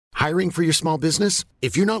Hiring for your small business?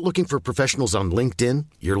 If you're not looking for professionals on LinkedIn,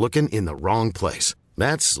 you're looking in the wrong place.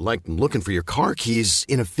 That's like looking for your car keys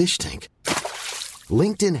in a fish tank.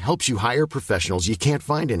 LinkedIn helps you hire professionals you can't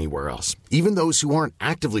find anywhere else, even those who aren't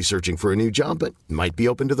actively searching for a new job but might be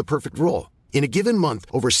open to the perfect role. In a given month,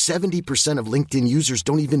 over 70% of LinkedIn users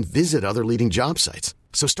don't even visit other leading job sites.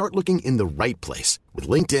 So start looking in the right place. With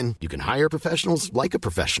LinkedIn, you can hire professionals like a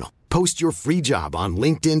professional. Post your free job on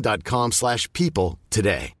linkedin.com/people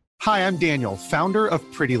today. Hi, I'm Daniel, founder of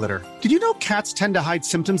Pretty Litter. Did you know cats tend to hide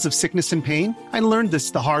symptoms of sickness and pain? I learned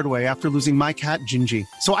this the hard way after losing my cat, Gingy.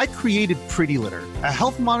 So I created Pretty Litter, a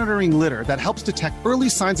health monitoring litter that helps detect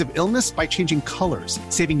early signs of illness by changing colors,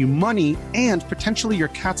 saving you money and potentially your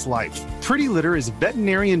cat's life. Pretty Litter is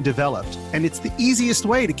veterinarian developed, and it's the easiest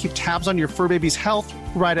way to keep tabs on your fur baby's health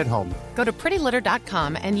right at home. Go to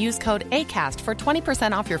prettylitter.com and use code ACAST for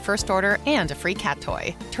 20% off your first order and a free cat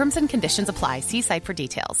toy. Terms and conditions apply. See site for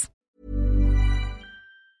details.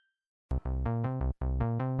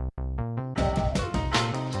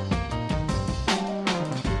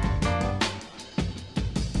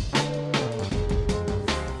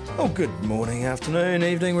 Oh, good morning, afternoon,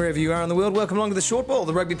 evening, wherever you are in the world. Welcome along to the Short Ball,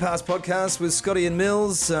 the Rugby Pass podcast with Scotty and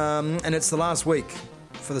Mills. And it's the last week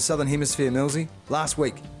for the Southern Hemisphere, Millsy. Last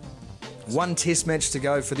week. One test match to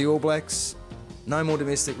go for the All Blacks. No more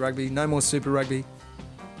domestic rugby, no more Super Rugby.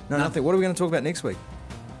 No, nothing. What are we going to talk about next week?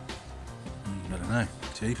 I don't know.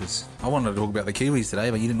 Jeepers. I wanted to talk about the Kiwis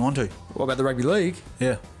today, but you didn't want to. What about the Rugby League?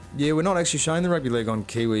 Yeah. Yeah, we're not actually showing the Rugby League on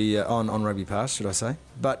Kiwi on Rugby Pass, should I say?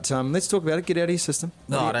 But let's talk about it. Get out of your system.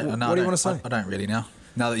 I don't. What do you want to say? I don't really know.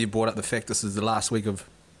 Now that you brought up the fact this is the last week of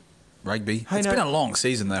rugby, Hey, it's been a long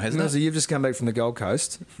season though, hasn't it? You've just come back from the Gold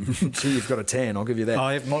Coast. Gee, you've got a tan. I'll give you that.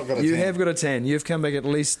 I have not got a You tan. have got a tan. You've come back at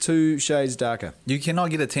least 2 shades darker. You cannot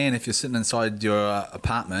get a tan if you're sitting inside your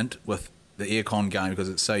apartment with the aircon going because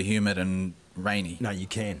it's so humid and rainy. No, you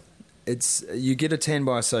can. You get a tan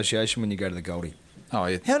by association when you go to the Goldie. Oh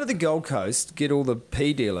yeah. How did the Gold Coast get all the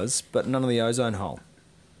pea dealers but none of the ozone hole?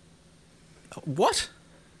 What?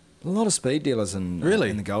 A lot of speed dealers in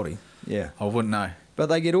the Goldie. Yeah. I wouldn't know. But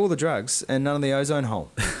they get all the drugs and none of the ozone hole.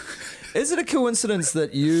 Is it a coincidence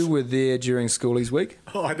that you were there during Schoolies Week?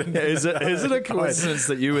 Oh, I didn't. Is it a coincidence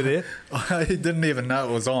that you were there? I didn't even know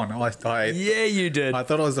it was on. Yeah, you did. I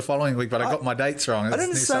thought it was the following week, but I got my dates wrong. I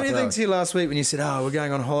didn't say anything to you last week when you said, "Oh, we're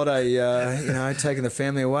going on holiday, taking the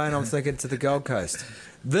family away," and I'm thinking to the Gold Coast.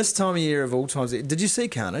 This time of year of all times, did you see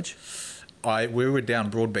Carnage? We were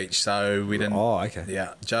down Broadbeach, so we didn't. Oh, okay.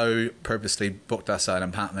 Yeah, Joe purposely booked us an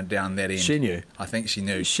apartment down that end. She knew. I think she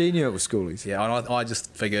knew. She knew it was Schoolies. Yeah, I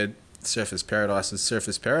just figured Surfers Paradise is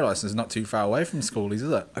Surfers Paradise. It's not too far away from Schoolies, is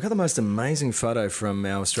it? I got the most amazing photo from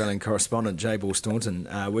our Australian correspondent, Jay Ball Staunton,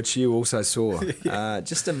 which you also saw.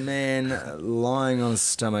 Just a man lying on his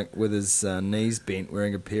stomach with his knees bent,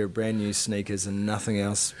 wearing a pair of brand new sneakers and nothing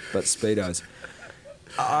else but Speedos.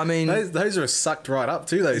 I mean, those were sucked right up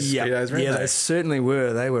too. Those Speedos, weren't they? They certainly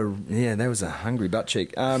were. They were. Yeah, that was a hungry butt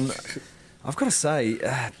cheek. I've got to say,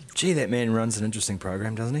 that man runs an interesting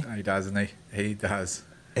program, doesn't he? He does, doesn't he? He does.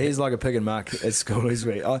 He's like a pig and muck at Schoolies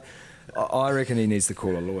Week. I reckon he needs to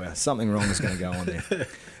call a lawyer. Something wrong is going to go on there.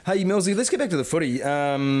 Hey, Millsy, let's get back to the footy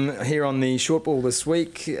here on the Short Ball this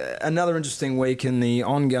week. Another interesting week in the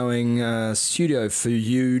ongoing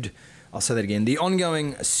pseudo-feud. I'll say that again. The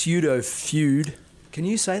ongoing pseudo-feud. Can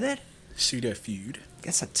you say that? Pseudo-feud.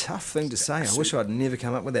 That's a tough thing to say. I wish I'd never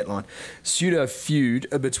come up with that line. Pseudo-feud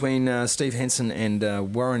between Steve Hansen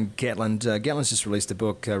and Warren Gatland. Gatland's just released a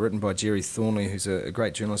book written by Jerry Thornley, who's a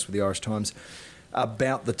great journalist with the Irish Times,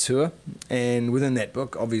 about the tour. And within that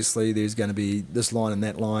book, obviously, there's going to be this line and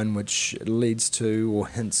that line, which leads to or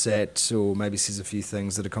hints at or maybe says a few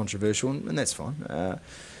things that are controversial, and that's fine.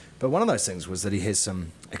 But one of those things was that he has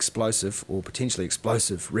some explosive or potentially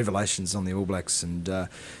explosive revelations on the All Blacks, and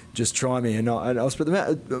just try me and I'll spit them out.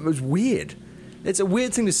 It was weird. It's a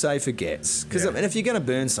weird thing to say for Gats, because if you're going to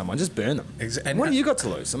burn someone, just burn them. And what have you got to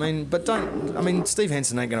lose? Steve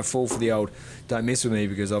Hansen ain't going to fall for the old "don't mess with me"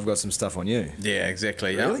 because I've got some stuff on you. Yeah,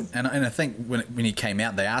 exactly. Really? And I think when he came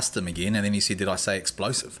out, they asked him again, and then he said, "Did I say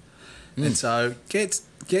explosive?" And so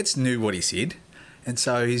Gats knew what he said, and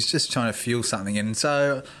so he's just trying to fuel something. And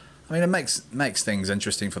so, I mean, it makes things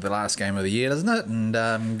interesting for the last game of the year, doesn't it? And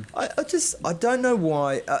I don't know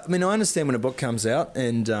why. I mean, I understand when a book comes out,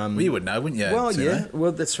 and you would know, wouldn't you? Well, Sarah? yeah,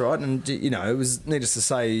 well, that's right. And it was needless to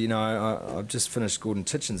say, I've just finished Gordon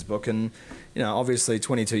Titchen's book, and obviously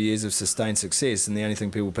 22 years of sustained success, and the only thing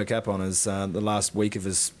people pick up on is the last week of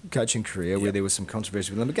his coaching career, where there was some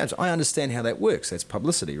controversy with Olympic Games. I understand how that works. That's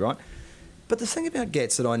publicity, right? But the thing about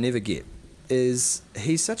Gats that I never get is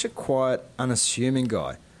he's such a quiet, unassuming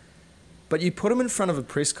guy. But you put him in front of a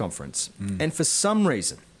press conference, and for some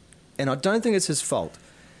reason, and I don't think it's his fault,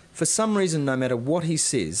 for some reason, no matter what he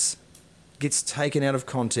says, gets taken out of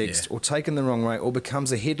context or taken the wrong way or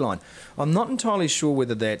becomes a headline. I'm not entirely sure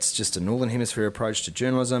whether that's just a Northern Hemisphere approach to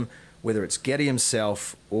journalism, whether it's Gaddy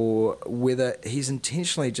himself, or whether he's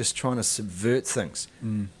intentionally just trying to subvert things.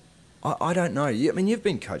 I don't know. I mean, you've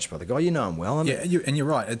been coached by the guy. You know him well. And you're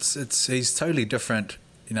right. He's totally different,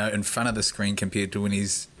 in front of the screen compared to when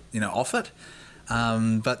he's, off it.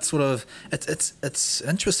 But sort of, it's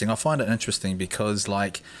interesting. I find it interesting because,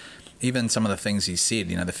 like, even some of the things he said,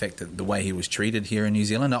 the fact that the way he was treated here in New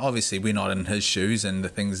Zealand, obviously we're not in his shoes and the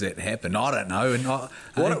things that happened, I don't know.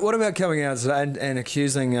 And what about coming out and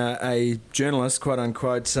accusing a journalist, quote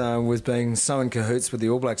unquote, with being so in cahoots with the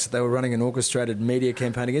All Blacks that they were running an orchestrated media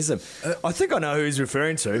campaign against them? I think I know who he's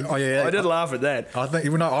referring to. Oh, yeah. I did laugh at that. I think,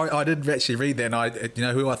 I did actually read that, and you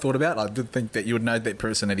know who I thought about? I did think that you would know that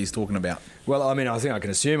person that he's talking about. Well, I mean, I think I can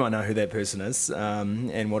assume I know who that person is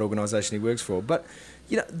and what organisation he works for. But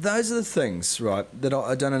those are the things, right, that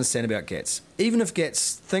I don't understand about Gats. Even if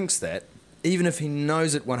Gats thinks that, even if he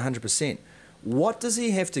knows it 100%, what does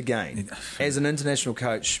he have to gain as an international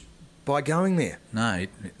coach by going there? No,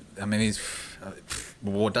 I mean,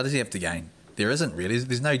 what does he have to gain? There isn't really.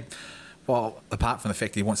 There's no, apart from the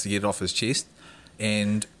fact he wants to get it off his chest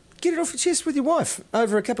and... Get it off your chest with your wife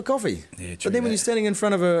over a cup of coffee. Yeah, true. But then when you're standing in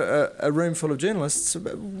front of a room full of journalists,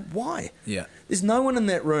 why? Yeah. There's no one in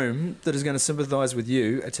that room that is going to sympathise with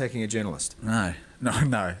you attacking a journalist. No.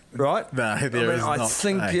 Right? No, there is not. I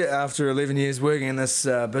think after 11 years working in this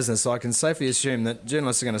business, I can safely assume that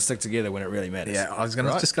journalists are going to stick together when it really matters. Yeah, I was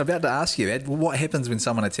just about to ask you that. What happens when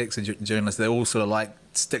someone attacks a journalist? They all sort of like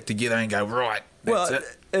stick together and go, right, that's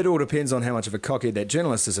it. It all depends on how much of a cockhead that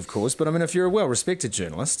journalist is, of course. But I mean, if you're a well-respected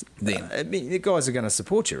journalist, then the guys are going to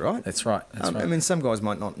support you, right? That's right. I mean, some guys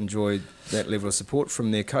might not enjoy that level of support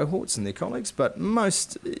from their cohorts and their colleagues, but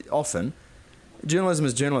most often, journalism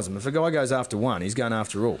is journalism. If a guy goes after one, he's going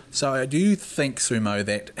after all. So, do you think, Sumo,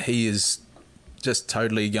 that he is just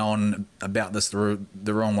totally going about this the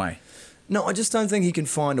wrong way? No, I just don't think he can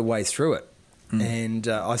find a way through it. And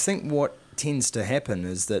I think what tends to happen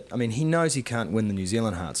is that, I mean, he knows he can't win the New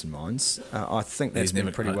Zealand hearts and minds. I think that's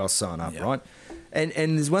been pretty well sewn up, right? And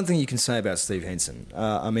there's one thing you can say about Steve Hansen.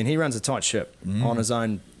 I mean, he runs a tight ship on his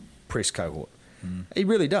own press cohort. He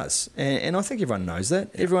really does. And I think everyone knows that.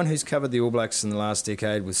 Everyone who's covered the All Blacks in the last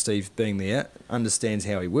decade with Steve being there understands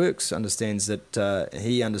how he works, understands that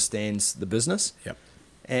he understands the business. Yep.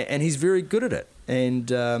 And he's very good at it. And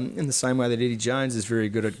in the same way that Eddie Jones is very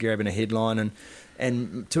good at grabbing a headline,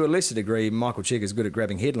 and to a lesser degree, Michael Cheika is good at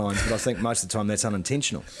grabbing headlines, but I think most of the time that's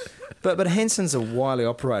unintentional. But Hansen's a wily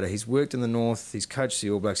operator. He's worked in the North, he's coached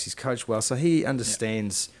the All Blacks, he's coached well, so he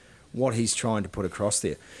understands what he's trying to put across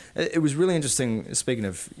there. It was really interesting, speaking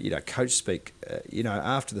of coach speak,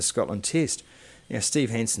 after the Scotland Test,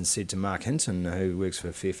 Steve Hansen said to Mark Hinton, who works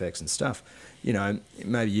for Fairfax and stuff,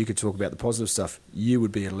 maybe you could talk about the positive stuff. You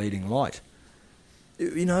would be a leading light.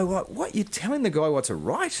 You know what? You're telling the guy what to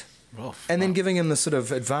write, and then giving him the sort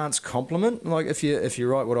of advanced compliment. Like if you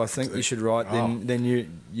write what I think you should write,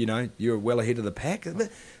 then you're well ahead of the pack.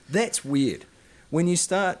 That's weird. When you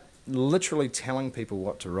start literally telling people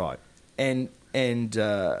what to write, and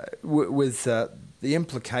with the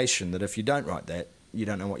implication that if you don't write that, you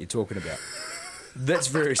don't know what you're talking about. That's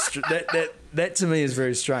very that to me is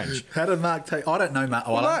very strange. How did Mark take? I don't know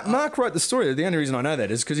Mark. Mark wrote the story. The only reason I know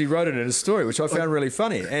that is because he wrote it in his story, which I found really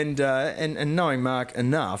funny. And knowing Mark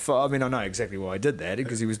enough, I mean, I know exactly why he did that,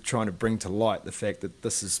 because he was trying to bring to light the fact that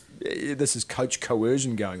this is coach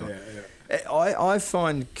coercion going on. Yeah. I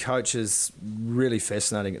find coaches really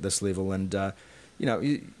fascinating at this level, and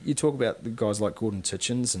you talk about the guys like Gordon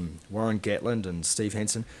Titchens and Warren Gatland and Steve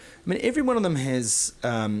Hansen. I mean, every one of them has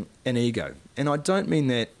an ego. And I don't mean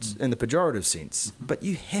that in the pejorative sense, but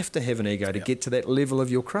you have to have an ego to get to that level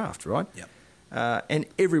of your craft, right? Yep. And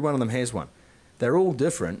every one of them has one. They're all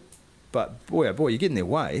different, but boy, oh boy, you get in their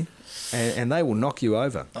way and they will knock you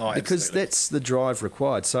over. Because absolutely. That's the drive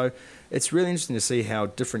required. So it's really interesting to see how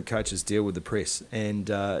different coaches deal with the press.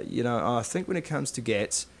 And, I think when it comes to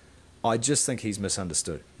Gats, I just think he's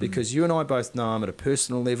misunderstood. Because you and I both know him at a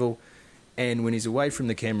personal level. And when he's away from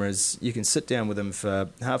the cameras, you can sit down with him for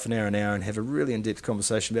half an hour, and have a really in-depth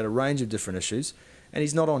conversation about a range of different issues. And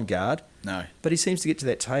he's not on guard. No. But he seems to get to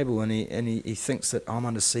that table and he thinks that I'm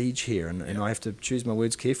under siege here and I have to choose my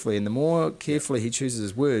words carefully. And the more carefully he chooses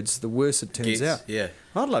his words, the worse it turns out. Yeah.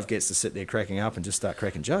 I'd love Gats to sit there cracking up and just start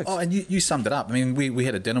cracking jokes. Oh, and you summed it up. I mean, we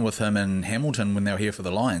had a dinner with him in Hamilton when they were here for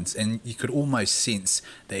the Lions, and you could almost sense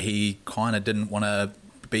that he kind of didn't want to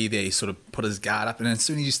be there. He sort of put his guard up, and as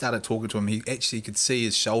soon as you started talking to him, he actually could see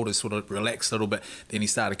his shoulders sort of relax a little bit. Then he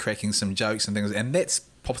started cracking some jokes and things, and that's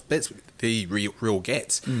the real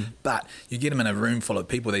Gats. But you get him in a room full of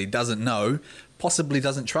people that he doesn't know, possibly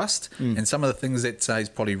doesn't trust, and some of the things that he's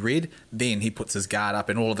probably read, then he puts his guard up,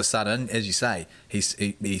 and all of a sudden, as you say, he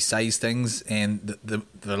says things, and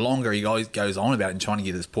the longer he goes on about it and trying to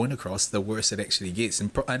get his point across, the worse it actually gets.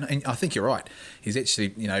 And I think you're right. He's actually,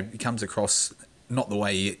 he comes across not the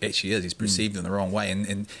way he actually is. He's perceived in the wrong way,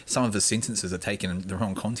 and some of his sentences are taken in the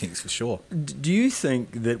wrong context for sure. Do you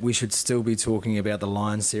think that we should still be talking about the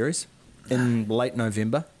Lions series in late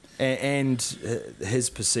November and his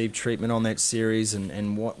perceived treatment on that series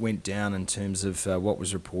and what went down in terms of what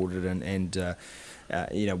was reported and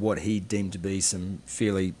what he deemed to be some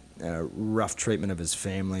fairly rough treatment of his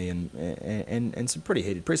family and some pretty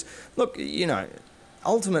heated press? Look,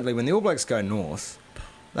 ultimately when the All Blacks go north,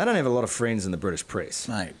 they don't have a lot of friends in the British press.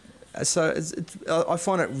 Mate. So I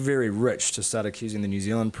find it very rich to start accusing the New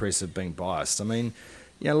Zealand press of being biased. I mean,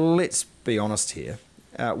 let's be honest here.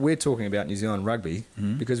 We're talking about New Zealand rugby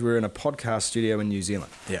because we're in a podcast studio in New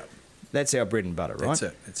Zealand. Yeah. That's our bread and butter, right?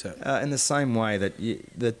 That's it. In the same way that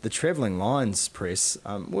the travelling Lions press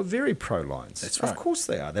were very pro-Lions. That's right. Of course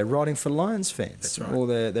they are. They're writing for Lions fans. That's right.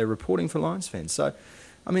 Or they're reporting for Lions fans. So,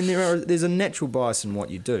 I mean, there's a natural bias in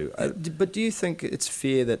what you do. But do you think it's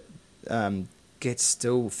fair that Gats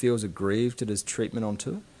still feels aggrieved at his treatment on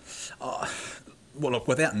tour? Well, look,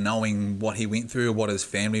 without knowing what he went through or what his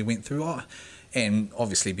family went through, and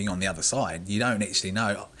obviously being on the other side, you don't actually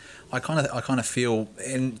know. I kind of feel,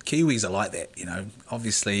 and Kiwis are like that,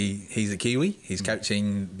 Obviously, he's a Kiwi. He's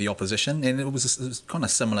coaching the opposition, and it was kind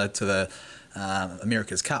of similar to the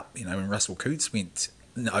America's Cup. When Russell Coates went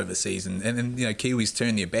overseas, and Kiwis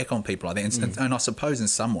turn their back on people like that. And I suppose in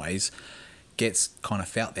some ways, Gats kind of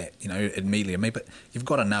felt that, immediately. But you've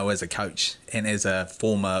got to know as a coach and as a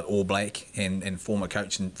former All Black and former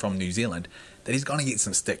coach from New Zealand that he's going to get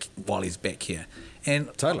some stick while he's back here.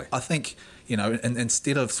 And totally, I think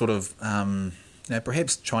instead of sort of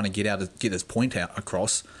perhaps trying to get his point out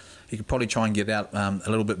across, he could probably try and get out a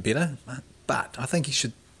little bit better. But I think he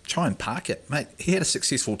should try and park it, mate. He had a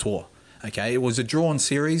successful tour. Okay, it was a drawn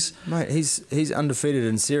series. Mate, he's undefeated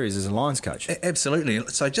in series as a Lions coach. Absolutely.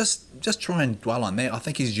 So just try and dwell on that. I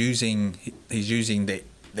think he's using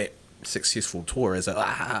that successful tour as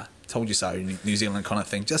a told you so New Zealand kind of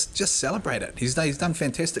thing. Just celebrate it. He's done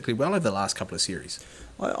fantastically well over the last couple of series.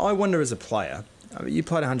 I wonder as a player, you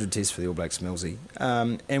played 100 tests for the All Blacks, Millsy,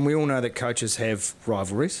 and we all know that coaches have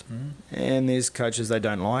rivalries, and there's coaches they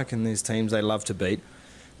don't like, and there's teams they love to beat.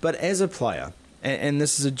 But as a player, and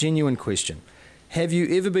this is a genuine question, have you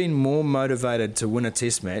ever been more motivated to win a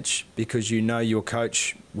test match because you know your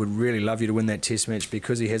coach would really love you to win that test match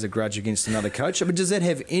because he has a grudge against another coach? I mean, does that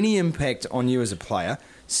have any impact on you as a player?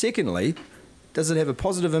 Secondly, does it have a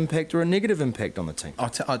positive impact or a negative impact on the team? I'll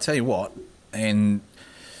tell you what, and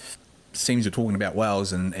seems you're talking about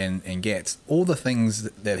Wells and Gats, all the things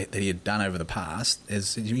that he had done over the past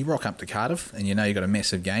is you rock up to Cardiff and you've got a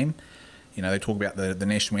massive game. They talk about the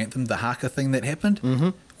national anthem, the haka thing that happened. Mm-hmm.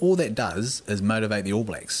 All that does is motivate the All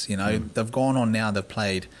Blacks. They've gone on now, they've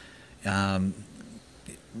played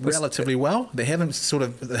relatively well. They haven't sort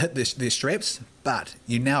of hit their straps, but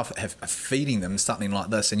you now are feeding them something like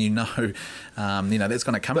this, and that's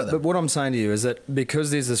going to come at them. But what I'm saying to you is that because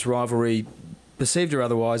there's this rivalry, perceived or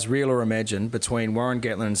otherwise, real or imagined, between Warren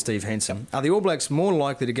Gatland and Steve Hansen, are the All Blacks more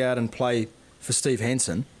likely to go out and play for Steve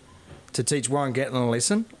Hansen to teach Warren Gatland a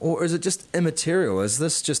lesson, or is it just immaterial? Is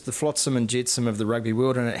this just the flotsam and jetsam of the rugby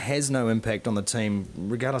world and it has no impact on the team,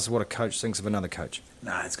 regardless of what a coach thinks of another coach?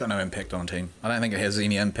 No, it's got no impact on a team. I don't think it has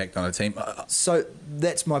any impact on a team. So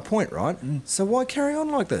that's my point, right? So why carry on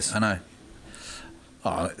like this? I know.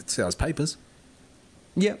 It sells papers.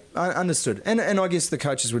 Yeah, I understood. And I guess the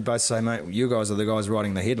coaches would both say, mate, you guys are the guys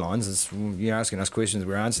writing the headlines. You're asking us questions,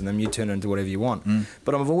 we're answering them. You turn it into whatever you want.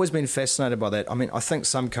 But I've always been fascinated by that. I mean, I think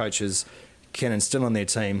some coaches can instill in their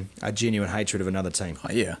team a genuine hatred of another team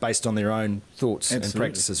based on their own thoughts and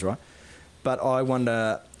practices, right? But I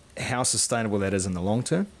wonder how sustainable that is in the long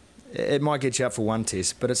term. It might get you up for one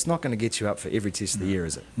test, but it's not going to get you up for every test of the year,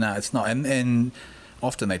 is it? No, it's not. And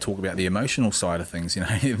often they talk about the emotional side of things, and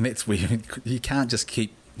that's where you can't just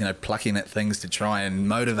keep plucking at things to try and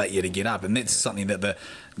motivate you to get up, and that's something that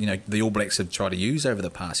the All Blacks have tried to use over the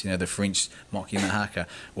past. The French mocking the haka,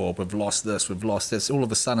 well, we've lost this. All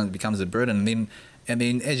of a sudden it becomes a burden, and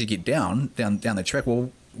then as you get down the track,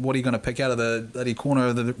 well, what are you going to pick out of the bloody corner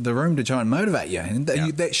of the room to try and motivate you? And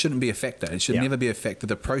that shouldn't be a factor. It should never be a factor.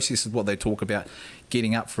 The process is what they talk about.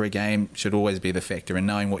 Getting up for a game should always be the factor, and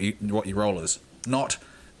knowing what your role is. Not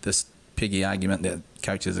this piggy argument that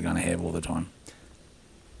coaches are going to have all the time.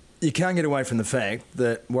 You can't get away from the fact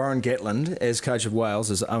that Warren Gatland, as coach of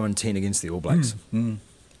Wales, is 0-10 against the All Blacks.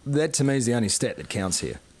 That, to me, is the only stat that counts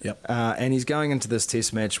here. Yep. And he's going into this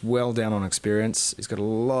test match well down on experience. He's got a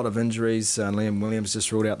lot of injuries. Liam Williams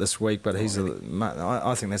just ruled out this week, but I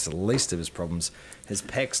think that's the least of his problems. His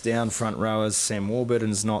pack's down, front rowers. Sam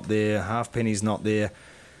Warburton's not there. Halfpenny's not there.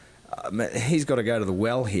 He's got to go to the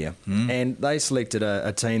well here. And they selected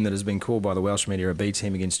a team that has been called by the Welsh media a B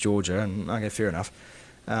team against Georgia, and okay, fair enough.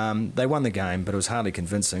 They won the game, but it was hardly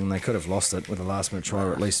convincing. They could have lost it with a last-minute try,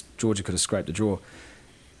 or at least Georgia could have scraped a draw.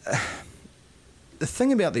 The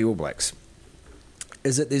thing about the All Blacks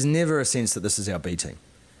is that there's never a sense that this is our B team.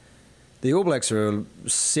 The All Blacks are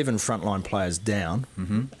 7 frontline players down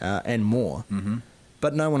and more,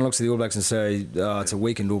 but no one looks at the All Blacks and say, it's a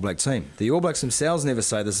weakened All Black team. The All Blacks themselves never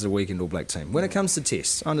say this is a weakened All Black team. When it comes to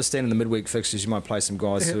tests, I understand in the midweek fixtures you might play some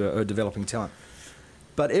guys who are developing talent.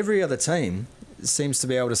 But every other team seems to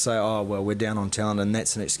be able to say, oh, well, we're down on talent and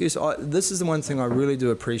that's an excuse. This is the one thing I really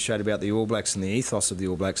do appreciate about the All Blacks and the ethos of the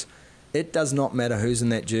All Blacks. It does not matter who's in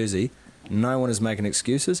that jersey. No one is making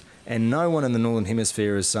excuses, and no one in the Northern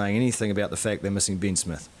Hemisphere is saying anything about the fact they're missing Ben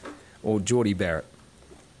Smith or Geordie Barrett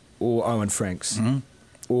or Owen Franks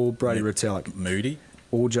or Brody Retallick. Moody.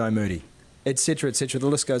 Or Joe Moody, etc., etc. The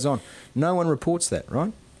list goes on. No one reports that,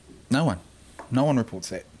 right? No one. No one reports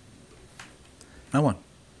that. No one.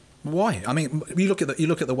 Why? I mean, you look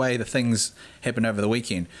at the way the things happened over the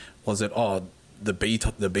weekend. Was it the B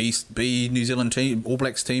New Zealand team, All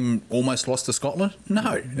Blacks team, almost lost to Scotland?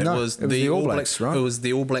 No, it was the All Blacks. Right? It was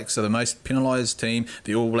the All Blacks are the most penalised team.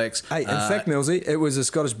 The All Blacks. Hey, in fact, Millsy, it was the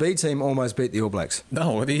Scottish B team almost beat the All Blacks.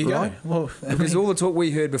 Oh, well, there you go. Well, because all the talk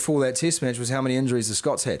we heard before that Test match was how many injuries the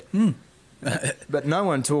Scots had. But no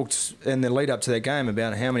one talked in the lead up to that game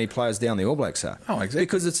about how many players down the All Blacks are. Oh, exactly.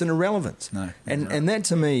 Because it's an irrelevance. No, and that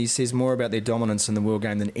to me says more about their dominance in the world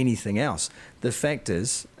game than anything else. The fact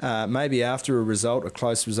is, maybe after a result, a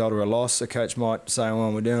close result or a loss, a coach might say,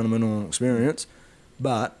 well, we're down a minute on experience.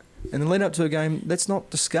 But in the lead up to a game, that's not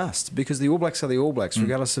discussed because the All Blacks are the All Blacks,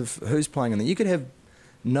 regardless of who's playing in there. You could have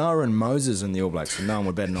Noah and Moses in the All Blacks and no one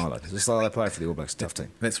would bat an eyelid. Just like they play for the All Blacks, tough team.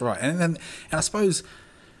 That's right. And I suppose...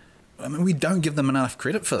 I mean, we don't give them enough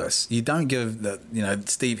credit for this. You don't give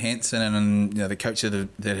Steve Hansen and the coach that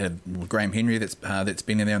had Graham Henry that's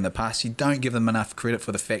been in there in the past. You don't give them enough credit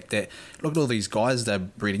for the fact that look at all these guys they're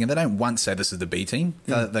breeding, and they don't once say this is the B team.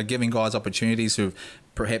 They're giving guys opportunities who've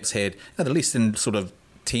perhaps had the less than sort of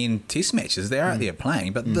 10 Test matches. They're out there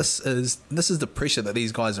playing, but this is the pressure that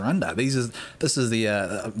these guys are under. This is the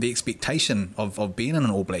expectation of being in an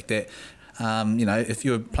All Black. That if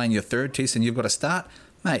you're playing your third Test and you've got to start.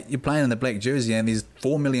 Mate, you're playing in the black jersey and there's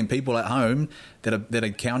 4 million people at home that are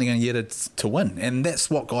counting on you to win. And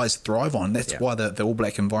that's what guys thrive on. That's why the All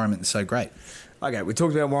Black environment is so great. Okay, we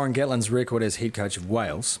talked about Warren Gatland's record as head coach of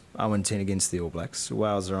Wales, 0-10 against the All Blacks.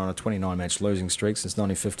 Wales are on a 29-match losing streak since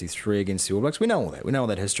 1953 against the All Blacks. We know all that. We know all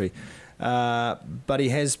that history. But he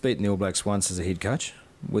has beaten the All Blacks once as a head coach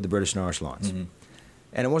with the British and Irish Lions. And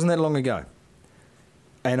it wasn't that long ago.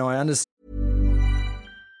 And I understand.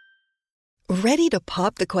 Ready to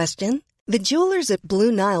pop the question? The jewelers at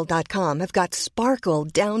BlueNile.com have got sparkle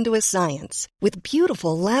down to a science with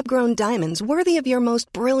beautiful lab-grown diamonds worthy of your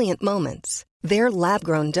most brilliant moments. Their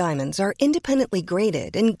lab-grown diamonds are independently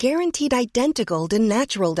graded and guaranteed identical to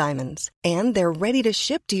natural diamonds, and they're ready to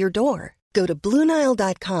ship to your door. Go to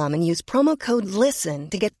BlueNile.com and use promo code LISTEN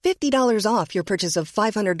to get $50 off your purchase of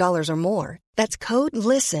 $500 or more. That's code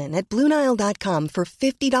LISTEN at BlueNile.com for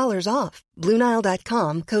 $50 off.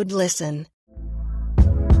 BlueNile.com, code LISTEN.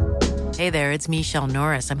 Hey there, it's Michelle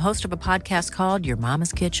Norris. I'm host of a podcast called Your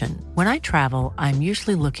Mama's Kitchen. When I travel, I'm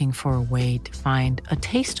usually looking for a way to find a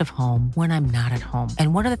taste of home when I'm not at home.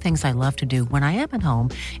 And one of the things I love to do when I am at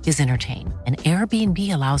home is entertain. And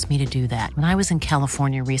Airbnb allows me to do that. When I was in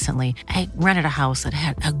California recently, I rented a house that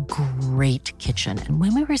had a great kitchen. And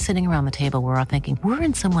when we were sitting around the table, we were all thinking, we're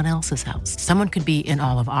in someone else's house. Someone could be in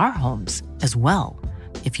all of our homes as well.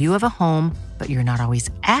 If you have a home, but you're not always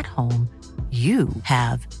at home, you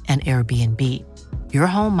have an Airbnb. Your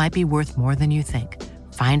home might be worth more than you think.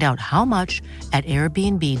 Find out how much at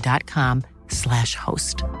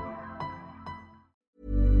airbnb.com/host.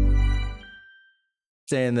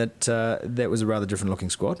 Saying that that was a rather different looking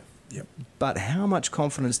squad. Yep. But how much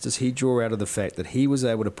confidence does he draw out of the fact that he was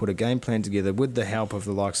able to put a game plan together with the help of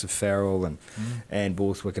the likes of Farrell and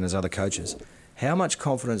Borthwick and his other coaches? How much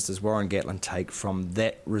confidence does Warren Gatland take from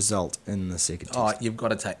that result in the second test? You've got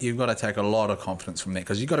to take a lot of confidence from that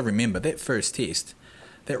because you've got to remember that first test,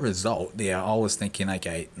 that result there, I was thinking,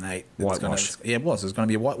 okay, Nate, Whitewash. It was going to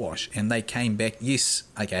be a whitewash. And they came back, yes,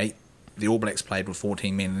 okay, the All Blacks played with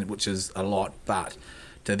 14 men, which is a lot, but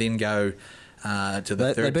to then go to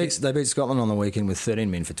the third test. They beat Scotland on the weekend with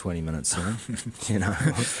 13 men for 20 minutes, you know,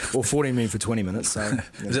 or 14 men for 20 minutes. So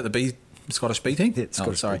Is it the Scottish B team? Yeah,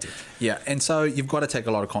 Scottish B team. Yeah, and so you've got to take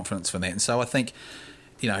a lot of confidence from that. And so I think,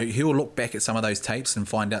 you know, he'll look back at some of those tapes and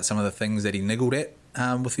find out some of the things that he niggled at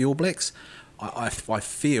with the All Blacks. I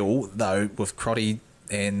feel, though, with Crotty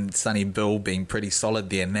and Sonny Bill being pretty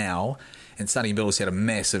solid there now, and Sonny Bill's had a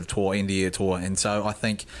massive tour, end-of-year tour, and so I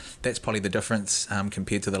think that's probably the difference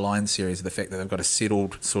compared to the Lions series, the fact that they've got a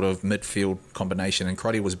settled sort of midfield combination, and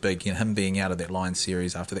Crotty was big, and him being out of that Lions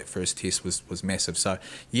series after that first test was massive. So,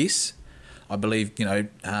 yes, I believe, you know,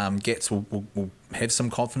 Gats will have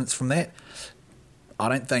some confidence from that. I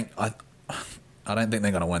don't think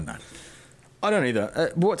they're going to win, though. I don't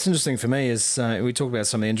either. What's interesting for me is we talk about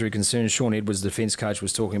some of the injury concerns. Sean Edwards, the defence coach,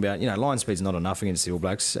 was talking about, you know, line speed's not enough against the All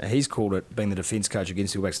Blacks. He's called it, being the defence coach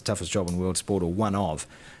against the All Blacks, the toughest job in world sport, or one of.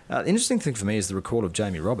 The interesting thing for me is the recall of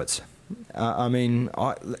Jamie Roberts. I mean,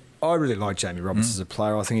 I really like Jamie Roberts as a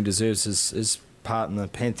player. I think he deserves his part in the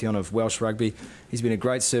pantheon of Welsh rugby. He's been a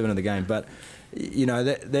great servant of the game. But, you know,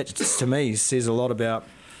 that just, to me, says a lot about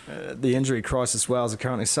the injury crisis Wales are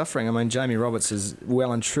currently suffering. I mean, Jamie Roberts is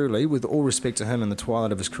well and truly, with all respect to him in the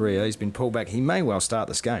twilight of his career, he's been pulled back. He may well start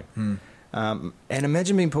this game. And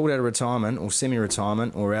imagine being pulled out of retirement or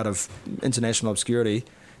semi-retirement or out of international obscurity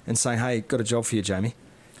and saying, hey, got a job for you, Jamie.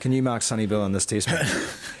 Can you mark Sonny Bill in this test match?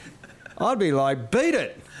 I'd be like, beat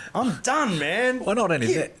it. I'm done, man. Well, not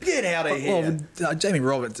only that. Get out of here. Well, Jamie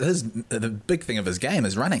Roberts, the big thing of his game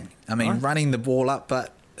is running. I mean, running the ball up,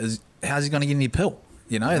 but how's he going to get any pill?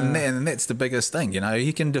 You know, and that's the biggest thing. You know,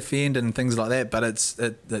 he can defend and things like that, but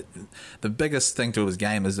the biggest thing to his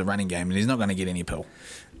game is the running game, and he's not going to get any pill.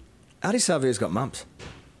 Adi Savier's got mumps.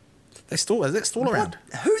 Is that still around?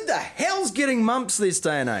 Who the hell's getting mumps this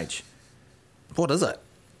day and age? What is it?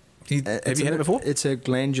 Have you had it before? It's a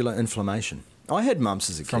glandular inflammation. I had mumps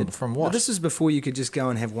as a kid. From what? But this is before you could just go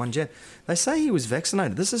and have one jab. They say he was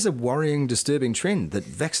vaccinated. This is a worrying, disturbing trend that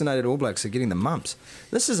vaccinated All Blacks are getting the mumps.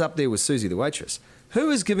 This is up there with Susie the waitress. Who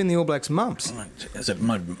is giving the All Blacks mumps?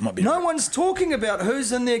 Might be no one's talking about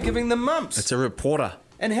who's in there giving them mumps. It's a reporter.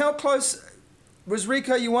 And how close was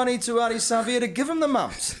Rieko Ioane to Adi Savia to give him the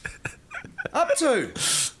mumps? Up to,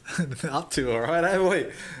 all right,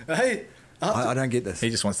 hey. I don't get this. He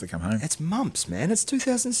just wants to come home. It's mumps, man. It's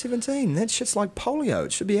 2017. That shit's like polio.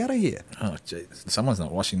 It should be out of here. Oh, gee. Someone's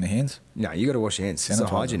not washing their hands. No, you got to wash your hands. It's a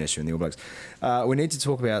hygiene issue in the All Blacks. We need to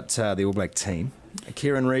talk about the All Black team.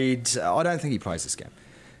 Kieran Reid, I don't think he plays this game.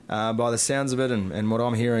 By the sounds of it, and what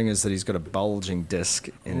I'm hearing is that he's got a bulging disc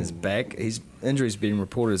in his back. His injury's been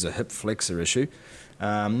reported as a hip flexor issue.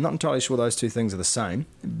 Not entirely sure those two things are the same,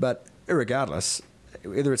 but irregardless,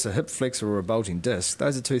 whether it's a hip flexor or a bulging disc,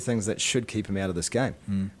 those are two things that should keep him out of this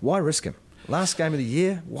game. Why risk him? Last game of the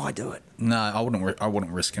year, why do it? No, I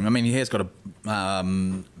wouldn't risk him. I mean, he has got a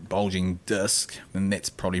bulging disc, and that's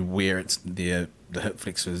probably where it's the hip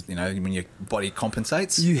flexors. You know, when your body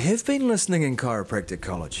compensates. You have been listening in chiropractic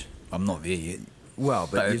college. I'm not there yet. Well,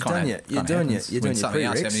 but you're doing your something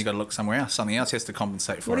else happens, prereqs. you've got to look somewhere else. Something else has to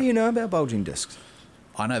compensate for it. What do you know about bulging discs?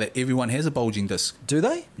 I know that everyone has a bulging disc. Do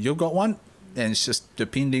they? You've got one, and it's just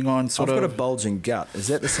depending on I've got a bulging gut. Is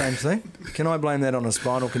that the same thing? Can I blame that on a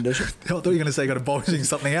spinal condition? I thought you were going to say you got a bulging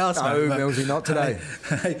something else. No, mate, Millsy, not today.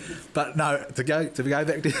 But no, to go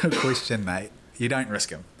back to your question, mate, you don't risk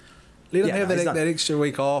him. Let him have that extra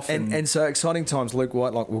week off. And so exciting times. Luke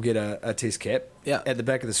Whitelock will get a test cap at the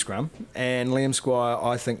back of the scrum, and Liam Squire,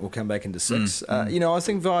 I think, will come back into six. You know, I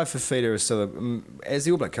think Via Fafita is still, as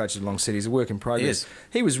the All Black coach has long said, he's a work in progress.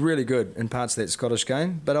 He was really good in parts of that Scottish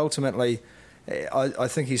game, but ultimately, I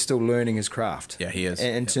think he's still learning his craft. Yeah, he is.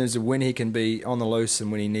 In terms of when he can be on the loose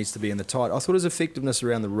and when he needs to be in the tight. I thought his effectiveness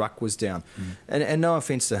around the ruck was down. And no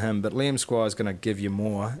offence to him, but Liam Squire's going to give you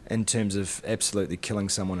more in terms of absolutely killing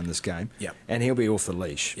someone in this game. Yep. And he'll be off the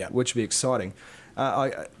leash, which will be exciting.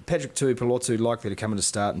 Patrick Tuipulotu likely to come in to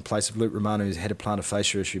start in place of Luke Romano, who's had a plantar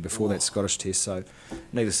fascia issue before that Scottish test. So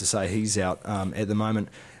needless to say, he's out at the moment.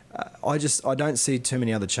 I don't see too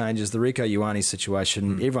many other changes. The Rieko Ioane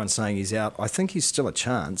situation, everyone's saying he's out. I think he's still a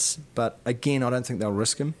chance, but again, I don't think they'll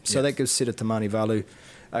risk him. So that gives Seta Tamani Valu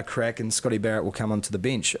a crack and Scotty Barrett will come onto the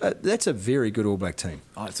bench. That's a very good All Black team.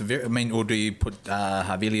 Oh, or do you put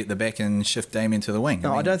Havili at the back and shift Damien to the wing?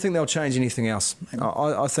 No, I don't think they'll change anything else.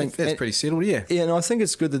 I think that's pretty settled, yeah. Yeah, and I think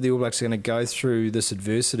it's good that the All Blacks are going to go through this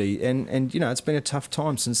adversity. And it's been a tough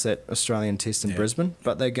time since that Australian test in Brisbane,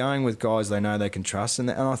 but they're going with guys they know they can trust. And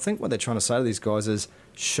I think what they're trying to say to these guys is,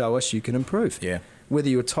 show us you can improve. Yeah. Whether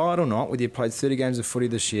you're tired or not, whether you played 30 games of footy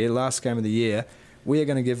this year, last game of the year, we are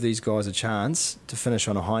going to give these guys a chance to finish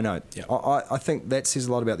on a high note. Yeah. I think that says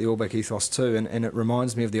a lot about the All Black ethos too, and it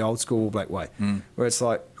reminds me of the old school All Black way, where it's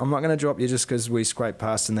like, I'm not going to drop you just because we scraped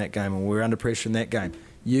past in that game or we're under pressure in that game.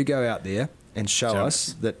 You go out there and show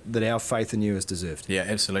us that our faith in you is deserved. Yeah,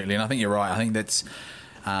 absolutely. And I think you're right. I think that's...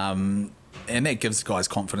 and that gives guys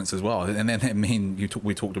confidence as well. And then that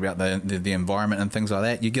we talked about the environment and things like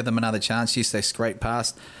that. You give them another chance. Yes, they scrape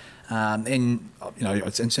past. And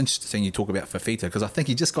it's interesting you talk about Fafita, because I think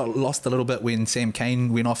he just got lost a little bit when Sam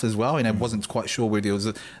Cane went off as well. Wasn't quite sure whether it was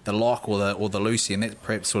the lock or the Lucy, and that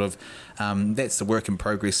perhaps sort of that's the work in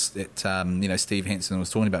progress that Steve Hansen was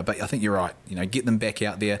talking about. But I think you're right. Get them back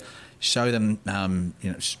out there, show them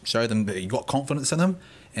that you got confidence in them,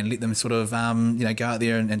 and let them sort of go out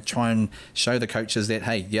there and try and show the coaches that,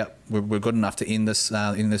 hey, we're good enough to end this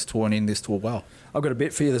tour and end this tour well. I've got a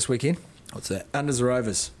bet for you this weekend. What's that? Unders or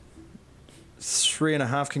overs?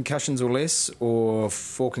 3.5 concussions or less, or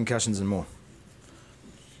 4 concussions and more?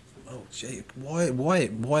 Oh, gee, why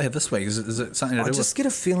this week? Is it something to do with... I just get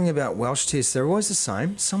a feeling about Welsh tests. They're always the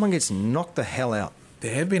same. Someone gets knocked the hell out.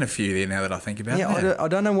 There have been a few there now that I think about it. Yeah, I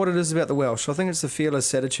don't know what it is about the Welsh. I think it's the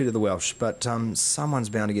fearless attitude of the Welsh, but someone's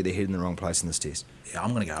bound to get their head in the wrong place in this test. Yeah,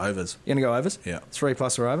 I'm going to go overs. You're going to go overs? Yeah.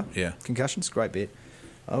 3+ or over? Yeah. Concussions? Great bet.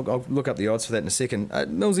 I'll look up the odds for that in a second.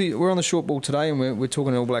 Millsy, we're on the short ball today, and we're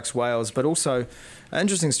talking All Blacks Wales, but also an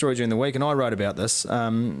interesting story during the week, and I wrote about this,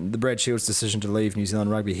 the Brad Shields decision to leave New Zealand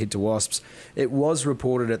Rugby, head to Wasps. It was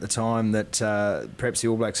reported at the time that perhaps the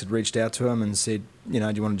All Blacks had reached out to him and said, do you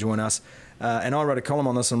want to join us? And I wrote a column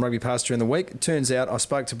on this on Rugby Pass during the week. It turns out I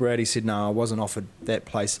spoke to Brad. He said, no, I wasn't offered that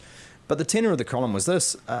place. But the tenor of the column was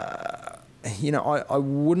this. I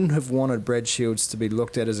wouldn't have wanted Brad Shields to be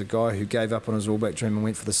looked at as a guy who gave up on his All Black dream and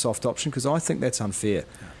went for the soft option, because I think that's unfair.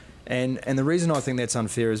 And the reason I think that's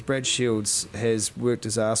unfair is Brad Shields has worked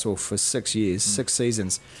his arse off for 6 years, 6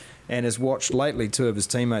 seasons, and has watched lately 2 of his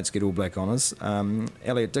teammates get All Black honours.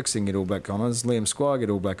 Elliot Dixon get All Black honours, Liam Squire get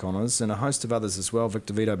All Black honours, and a host of others as well,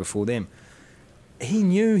 Victor Vito before them. He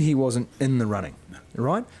knew he wasn't in the running,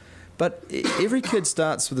 right? But every kid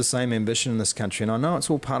starts with the same ambition in this country, and I know it's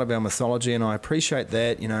all part of our mythology, and I appreciate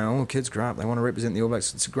that. All kids grow up, they want to represent the All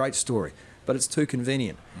Blacks. It's a great story, but it's too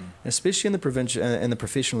convenient, especially in the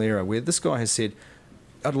professional era where this guy has said,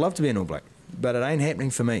 I'd love to be an All Black, but it ain't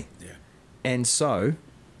happening for me. Yeah. And so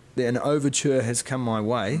an overture has come my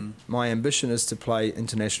way. My ambition is to play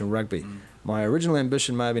international rugby. My original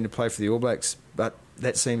ambition may have been to play for the All Blacks, but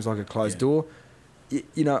that seems like a closed door.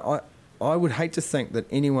 I would hate to think that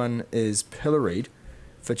anyone is pilloried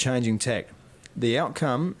for changing tack. The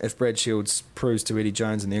outcome, if Brad Shields proves to Eddie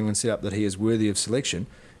Jones and the England setup that he is worthy of selection,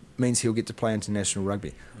 means he'll get to play international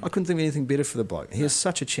rugby. I couldn't think of anything better for the bloke. He is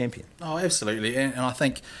such a champion. Oh, absolutely. And I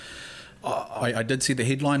think I did see the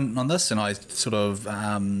headline on this, and I sort of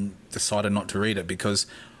decided not to read it, because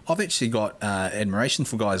I've actually got admiration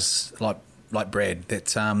for guys like Brad,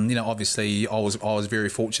 that obviously I was very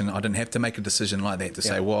fortunate. I didn't have to make a decision like that to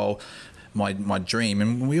say, well, my dream,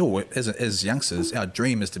 and we all as youngsters, our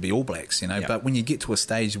dream is to be All Blacks, But when you get to a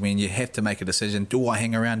stage when you have to make a decision, do I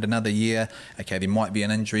hang around another year? Okay, there might be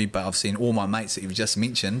an injury, but I've seen all my mates that you've just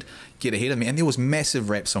mentioned get ahead of me, and there was massive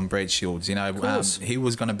raps on Brad Shields. He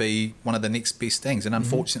was going to be one of the next best things, and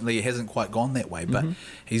unfortunately, it hasn't quite gone that way. But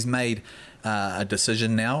he's made a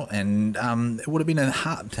decision now, and it would have been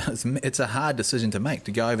it's a hard decision to make,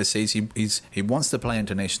 to go overseas. He wants to play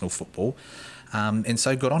international football, and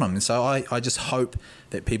so good on him. And so I just hope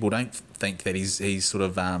that people don't think that he's sort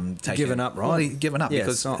of given up, right? Well, given up,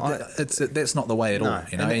 because that's not the way at all.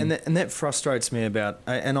 And that frustrates me about,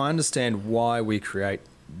 and I understand why we create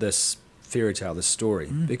this fairy tale, this story,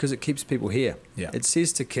 because it keeps people here. Yeah. It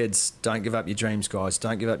says to kids, don't give up your dreams, guys.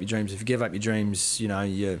 Don't give up your dreams. If you give up your dreams,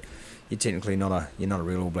 you're technically not a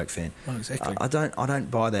real All Black fan. Oh, exactly. I don't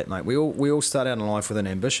buy that, mate. We all start out in life with an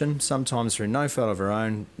ambition, sometimes through no fault of our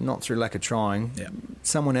own, not through lack of trying. Yeah.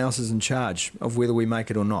 Someone else is in charge of whether we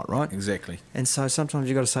make it or not, right? Exactly. And so sometimes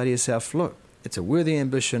you've got to say to yourself, look, it's a worthy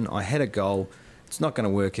ambition. I had a goal. It's not going to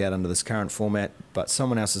work out under this current format, but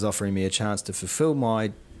someone else is offering me a chance to fulfil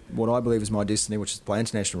what I believe is my destiny, which is to play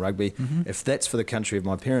international rugby. If that's for the country of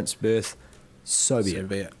my parents' birth, So be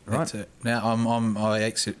it. Right. That's it. Now,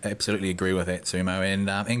 I absolutely agree with that, Sumo,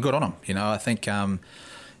 and good on him. You know, I think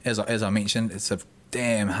as I mentioned, it's a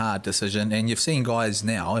damn hard decision, and you've seen guys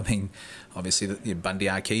now. I mean, obviously, Bundy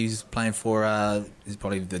Arkee's playing for is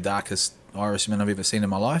probably the darkest Irishman I've ever seen in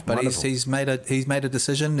my life, but he's made a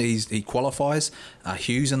decision. He qualifies.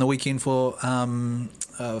 Hughes in the weekend for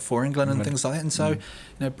England and things like that, and so you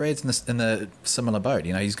know, Brad's in the similar boat.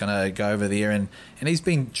 You know, he's going to go over there, and he's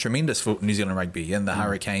been tremendous for New Zealand rugby and the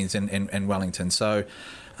Hurricanes and Wellington. So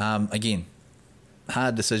again,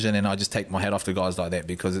 hard decision, and I just take my hat off to guys like that,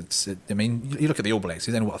 because I mean, you look at the All Blacks.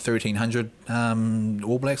 There's only 1,300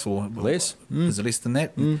 All Blacks, or less. Is it less than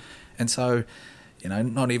that? And so, you know,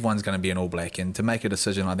 not everyone's going to be an All Black, and to make a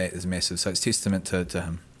decision like that is massive. So it's testament to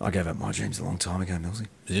him. I gave up my dreams a long time ago, Millsy.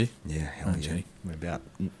 Did you? Yeah, hell yeah. Gee. We're about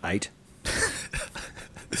 8.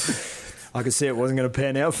 I could see it wasn't going to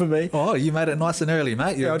pan out for me. Oh, you made it nice and early,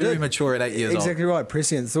 mate. You're very mature at 8 years old. Exactly right.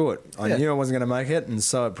 Prescient thought. I knew I wasn't going to make it, and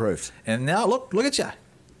so it proved. And now look at you.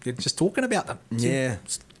 You're just talking about them. Yeah.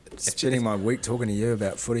 Spending my week talking to you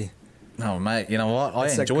about footy. Oh, mate, you know what? I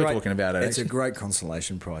enjoy talking about it. It's a great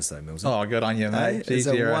consolation prize, though, Millsy. Oh, good on you, mate. It's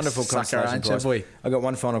a wonderful consolation prize. Boy. I got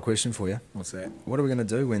one final question for you. What's that? What are we going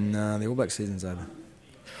to do when the All Black season's over?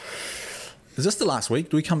 Is this the last week?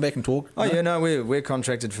 Do we come back and talk? Oh, yeah, no, we're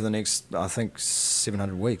contracted for the next, I think,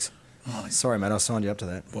 700 weeks. Oh, sorry, mate, I signed you up to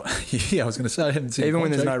that. What? Yeah, I was going to say, I haven't seen even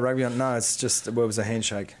when there's no rugby on. No, it's just, well, it was a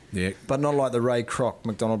handshake. Yeah. But not like the Ray Kroc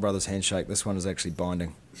McDonald Brothers handshake. This one is actually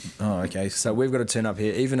binding. Oh, okay. So we've got to turn up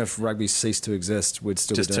here. Even if rugby ceased to exist, we'd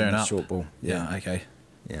still just be doing turn the up. short ball. Yeah, okay.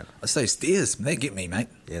 Yeah. It's those stairs. They get me, mate.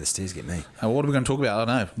 Yeah, the stairs get me. What are we going to talk about? I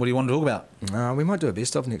don't know. What do you want to talk about? We might do a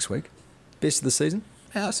best of next week. Best of the season.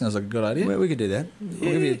 Yeah, that sounds like a good idea. We could do that.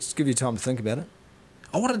 Yeah. We'll give you time to think about it.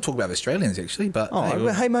 I wanted to talk about the Australians, actually, but...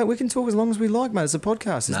 Hey, mate, we can talk as long as we like, mate. It's a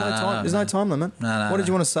podcast. There's no time limit. What did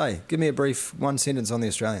you want to say? Give me a brief one sentence on the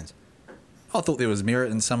Australians. I thought there was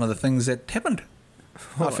merit in some of the things that happened.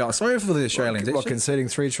 I felt sorry for the Australians, actually. Conceding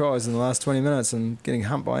 3 tries in the last 20 minutes and getting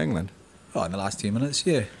humped by England. Oh, in the last 10 minutes,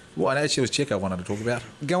 yeah. Well, actually, it was Checo I wanted to talk about.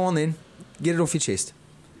 Go on, then. Get it off your chest.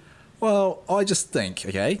 Well, I just think,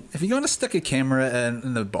 okay, if you're going to stick a camera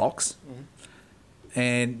in the box,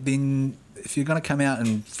 and then if you're going to come out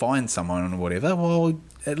and find someone or whatever, well,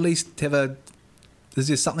 at least is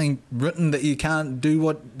there something written that you can't do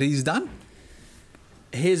what he's done?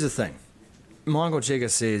 Here's the thing. Michael Cheika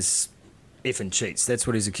says effing cheats. That's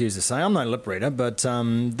what he's accused of saying. I'm no lip reader, but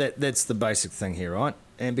that's the basic thing here, right?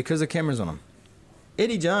 And because the camera's on him.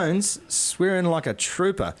 Eddie Jones swearing like a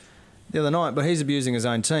trooper the other night, but he's abusing his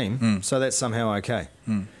own team, so that's somehow okay.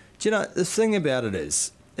 Do you know, the thing about it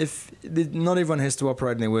is, not everyone has to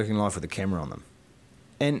operate in their working life with a camera on them.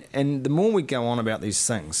 And the more we go on about these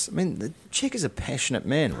things, I mean, the Czech is a passionate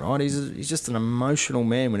man, right? He's just an emotional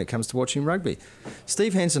man when it comes to watching rugby.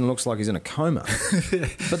 Steve Hansen looks like he's in a coma,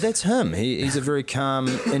 but that's him. He's a very calm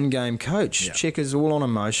in-game coach. Yeah. Czech is all on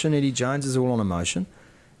emotion. Eddie Jones is all on emotion.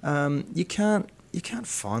 You can't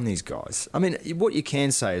find these guys. I mean, what you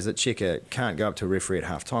can say is that Cheika can't go up to a referee at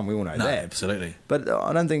half-time. We all know that. Absolutely. But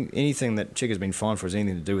I don't think anything that Cheika's been fined for has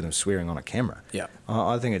anything to do with him swearing on a camera. Yeah.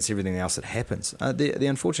 I think it's everything else that happens. The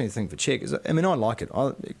unfortunate thing for Cheika is, I mean, I like it.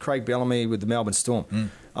 Craig Bellamy with the Melbourne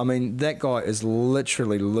Storm. I mean, that guy is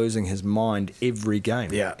literally losing his mind every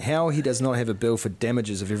game. Yeah. How he does not have a bill for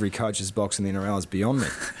damages of every coach's box in the NRL is beyond me.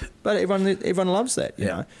 But everyone loves that, you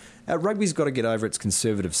know. Rugby's got to get over its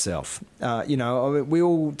conservative self. We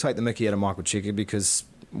all take the mickey out of Michael Cheika because,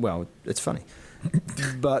 well, it's funny.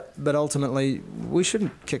 but ultimately, we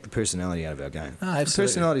shouldn't kick the personality out of our game. Oh, absolutely.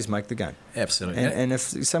 Personalities make the game. Absolutely. And if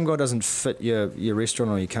some guy doesn't fit your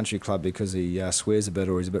restaurant or your country club because he swears a bit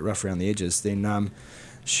or he's a bit rough around the edges, then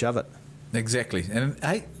shove it. Exactly. And,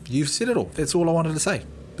 hey, you've said it all. That's all I wanted to say.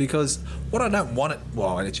 Because what I don't want it...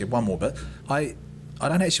 Well, actually, one more bit. I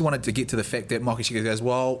don't actually want it to get to the fact that Michael Cheika goes,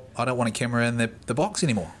 well, I don't want a camera in the box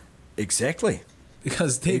anymore. Exactly.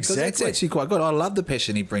 Because that's actually quite good. I love the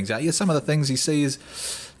passion he brings out. Yeah, some of the things he sees,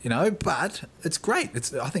 but it's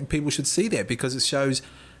great. I think people should see that because it shows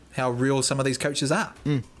how real some of these coaches are.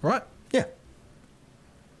 Right? Yeah.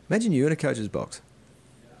 Imagine you in a coach's box.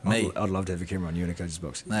 Me? I'd love to have a camera on you in a coach's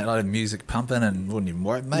box. Mate, I'd have music pumping and wouldn't even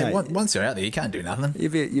worry. Mate, once you're out there, you can't do nothing.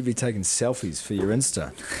 You'd be taking selfies for your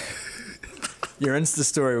Insta. Your Insta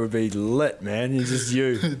story would be lit, man. It's just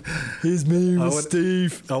you. Here's me with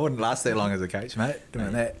Steve. I wouldn't last that long as a coach, mate,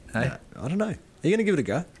 doing that. Hey? I don't know. Are you going to give it a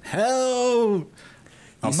go? Hell!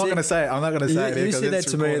 I'm not going to say it. You said that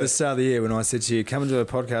to me at the start of the year when I said to you, come and do a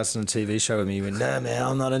podcast and a TV show with me. You went, no, man,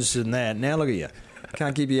 I'm not interested in that. Now look at you.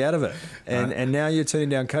 Can't keep you out of it. And now you're turning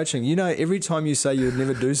down coaching. You know, every time you say you would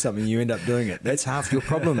never do something, you end up doing it. That's half your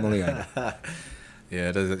problem, Leone. Yeah,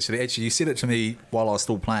 it is. Actually, you said it to me while I was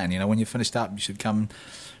still playing. You know, when you finished up, you should come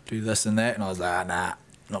do this and that. And I was like, nah,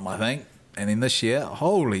 not my thing. And then this year,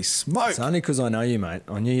 holy smoke. It's only because I know you, mate.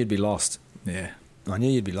 I knew you'd be lost. Yeah. I knew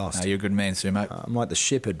you'd be lost. No, you're a good man, Sue, mate. I'm like the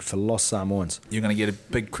shepherd for lost Samoans. You're going to get a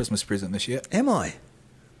big Christmas present this year. Am I?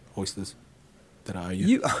 Oysters. That I owe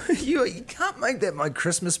you. You can't make that my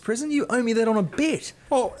Christmas present. You owe me that on a bet.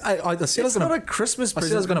 Well, I said It's not a Christmas present. I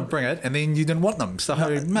said I was going to bring it, and then you didn't want them. So,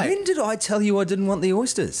 mate. When did I tell you I didn't want the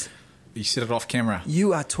oysters? You said it off camera.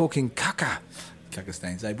 You are talking caca. Caca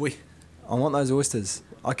stains, eh, boy? I want those oysters.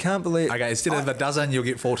 I can't believe... Okay, instead of a dozen, you'll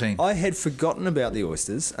get 14. I had forgotten about the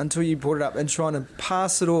oysters until you brought it up and trying to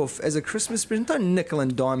pass it off as a Christmas present. Don't nickel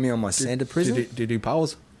and dime me on my Santa present. Do you do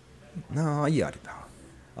powers? No, yeah, I do power.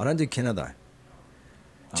 I don't do kina, though.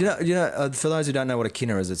 Do you know, for those who don't know what a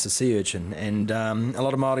kina is, it's a sea urchin, and a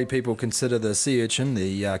lot of Māori people consider the sea urchin,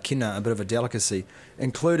 the kina, a bit of a delicacy,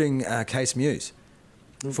 including Case Muse,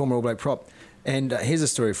 former All Black prop. And here's a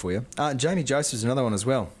story for you. Jamie Joseph's another one as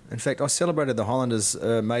well. In fact, I celebrated the Highlanders'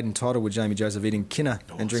 maiden title with Jamie Joseph eating kina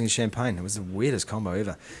and drinking champagne. It was the weirdest combo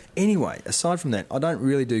ever. Anyway, aside from that, I don't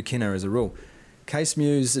really do kina as a rule. Case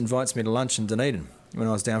Muse invites me to lunch in Dunedin when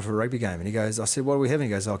I was down for a rugby game, and he goes, I said, what are we having?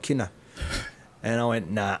 He goes, oh, kina. And I went,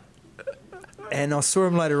 nah. And I saw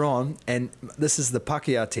him later on, and this is the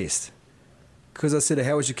Pākehā test. Because I said,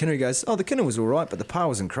 how was your kina? He goes, oh, the kina was all right, but the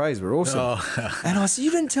pawas and crays were awesome. Oh. And I said, you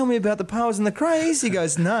didn't tell me about the pawas and the crays. He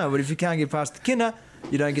goes, no, but if you can't get past the kina,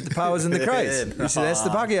 you don't get the pawas and the crays. He said, that's the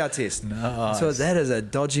Pākehā test. Nice. So that is a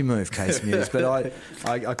dodgy move, Case Muse, but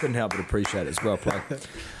I couldn't help but appreciate it. It's well played.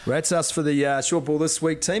 That's us for the short ball this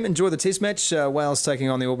week, team. Enjoy the test match. Wales taking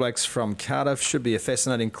on the All Blacks from Cardiff. Should be a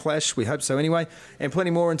fascinating clash. We hope so anyway. And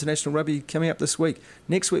plenty more international rugby coming up this week.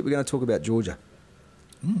 Next week, we're going to talk about Georgia.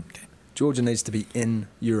 Okay. Georgia needs to be in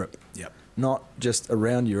Europe. Yep. Not just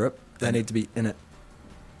around Europe. They need to be in it.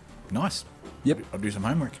 Nice. Yep. I'll do some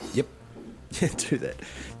homework. Yep. Yeah, do that.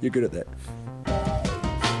 You're good at that.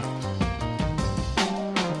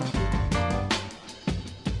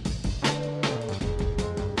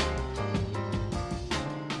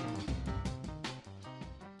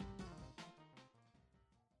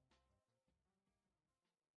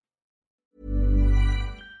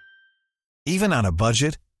 Even on a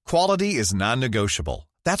budget, quality is non-negotiable.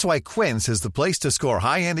 That's why Quince is the place to score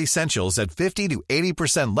high-end essentials at 50 to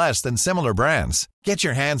 80% less than similar brands. Get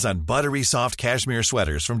your hands on buttery soft cashmere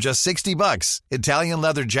sweaters from just $60, Italian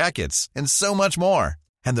leather jackets, and so much more.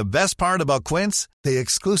 And the best part about Quince, they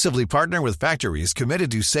exclusively partner with factories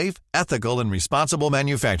committed to safe, ethical, and responsible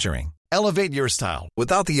manufacturing. Elevate your style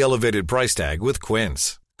without the elevated price tag with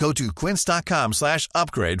Quince. Go to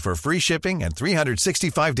quince.com/upgrade for free shipping and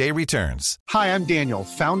 365-day returns. Hi, I'm Daniel,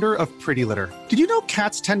 founder of Pretty Litter. Did you know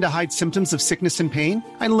cats tend to hide symptoms of sickness and pain?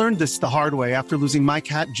 I learned this the hard way after losing my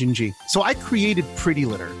cat, Gingy. So I created Pretty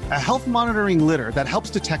Litter, a health monitoring litter that helps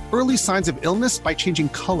detect early signs of illness by changing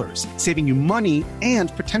colors, saving you money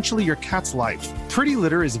and potentially your cat's life. Pretty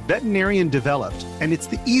Litter is veterinarian developed, and it's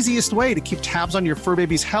the easiest way to keep tabs on your fur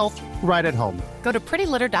baby's health right at home. Go to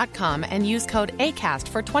prettylitter.com and use code ACAST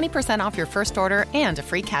for 20% off your first order and a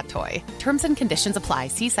free cat toy. Terms and conditions apply.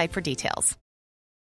 See site for details.